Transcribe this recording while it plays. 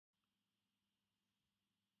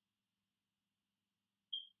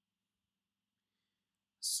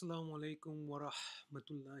Assalamu alaikum wa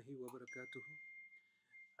rahmatullahi wa barakatuh.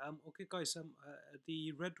 Okay, guys,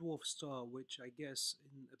 the red dwarf star, which I guess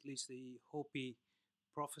in at least the Hopi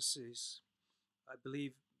prophecies, I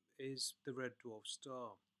believe is the red dwarf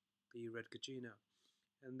star, the red Kachina.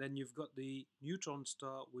 And then you've got the neutron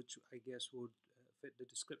star, which I guess would fit the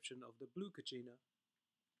description of the blue Kachina.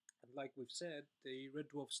 And like we've said, the red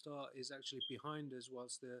dwarf star is actually behind us,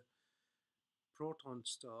 whilst the proton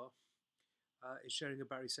star is sharing a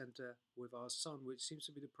barycenter with our sun, which seems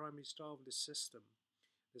to be the primary star of this system.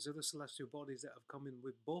 There's other celestial bodies that have come in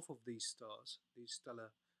with both of these stars, these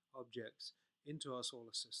stellar objects, into our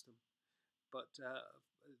solar system. But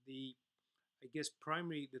the I guess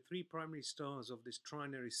the three primary stars of this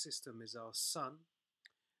trinary system is our sun,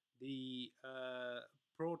 the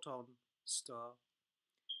proton star,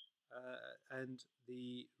 and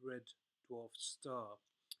the red dwarf star.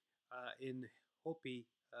 In Hopi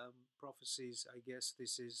prophecies, I guess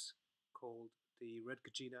this is called the red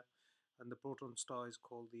Kachina, and the proton star is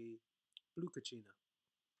called the blue Kachina.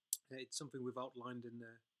 It's something we've outlined in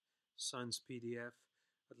the science PDF.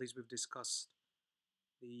 At least we've discussed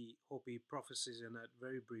the Hopi prophecies in that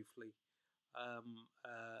very briefly,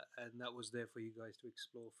 and that was there for you guys to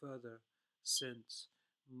explore further since.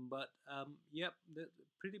 But yep, that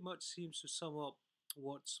pretty much seems to sum up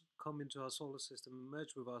what's come into our solar system and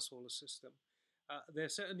merged with our solar system. There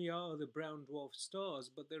certainly are the brown dwarf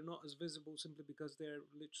stars, but they're not as visible simply because they're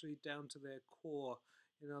literally down to their core.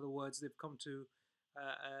 In other words, they've come to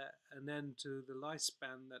an end to the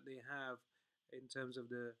lifespan that they have in terms of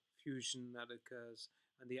the fusion that occurs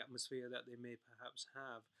and the atmosphere that they may perhaps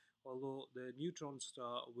have. Although the neutron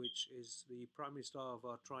star, which is the primary star of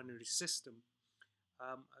our trinary system,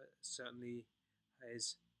 certainly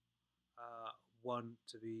is one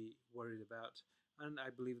to be worried about. And I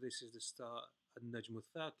believe this is the star An-Najm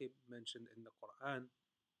al-Thaqib mentioned in the Quran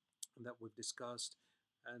and that we've discussed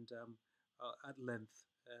and at length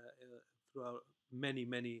throughout many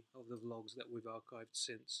of the vlogs that we've archived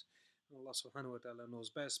since. Allah subhanahu wa ta'ala knows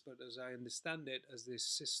best, but as I understand it, as this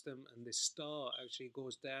system and this star actually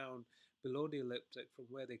goes down below the ecliptic from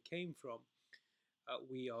where they came from,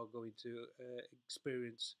 we are going to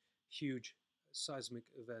experience huge seismic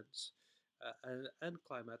events and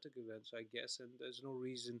climatic events, I guess, and there's no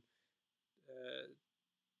reason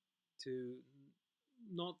to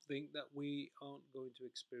not think that we aren't going to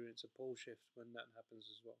experience a pole shift when that happens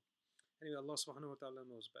as well. Anyway, Allah subhanahu wa ta'ala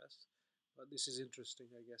knows best. But this is interesting,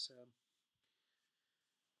 I guess.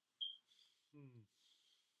 Hmm.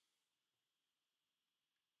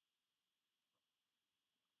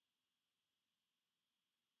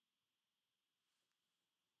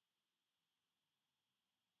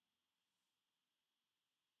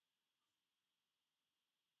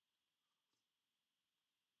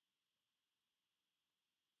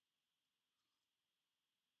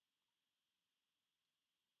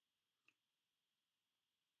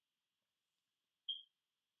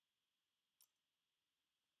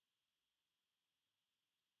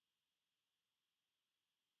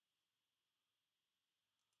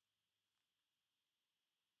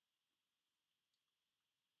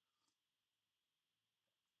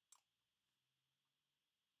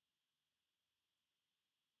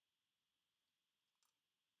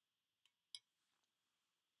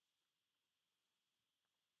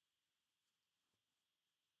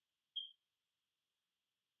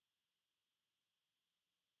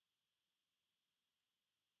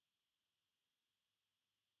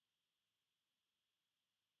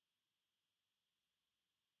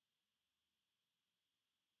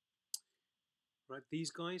 Right,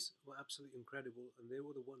 these guys were absolutely incredible, and they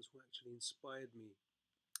were the ones who actually inspired me,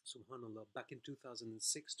 subhanAllah, back in 2006,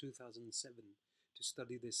 2007, to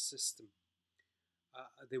study this system.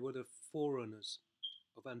 They were the forerunners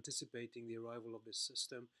of anticipating the arrival of this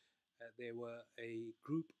system. They were a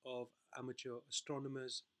group of amateur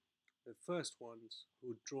astronomers, the first ones who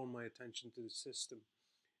had drawn my attention to the system.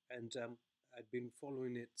 And I'd been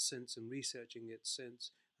following it since and researching it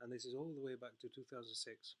since. And this is all the way back to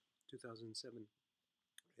 2006, 2007.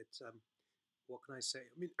 It's, what can I say?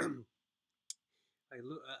 I mean,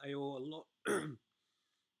 I owe a lot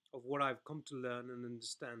of what I've come to learn and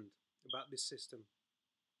understand about this system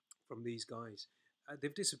from these guys.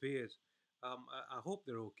 They've disappeared. I hope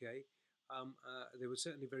they're okay. They were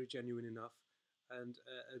certainly very genuine enough, and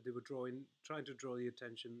they were trying to draw the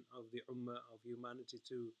attention of the ummah of humanity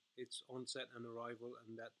to its onset and arrival,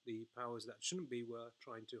 and that the powers that shouldn't be were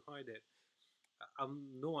trying to hide it. I've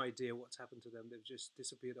no idea what's happened to them. They've just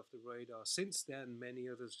disappeared off the radar. Since then, many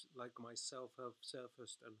others like myself have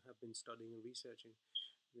surfaced and have been studying and researching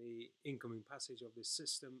the incoming passage of this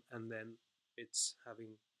system, and then it's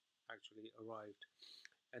having actually arrived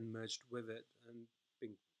and merged with it and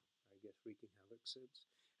been, I guess, wreaking havoc since.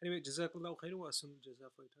 Anyway, Jazakallah khair wa asan jaza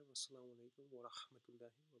for your time. Assalamu alaikum wa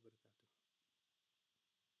rahmatullahi wa barakatuh.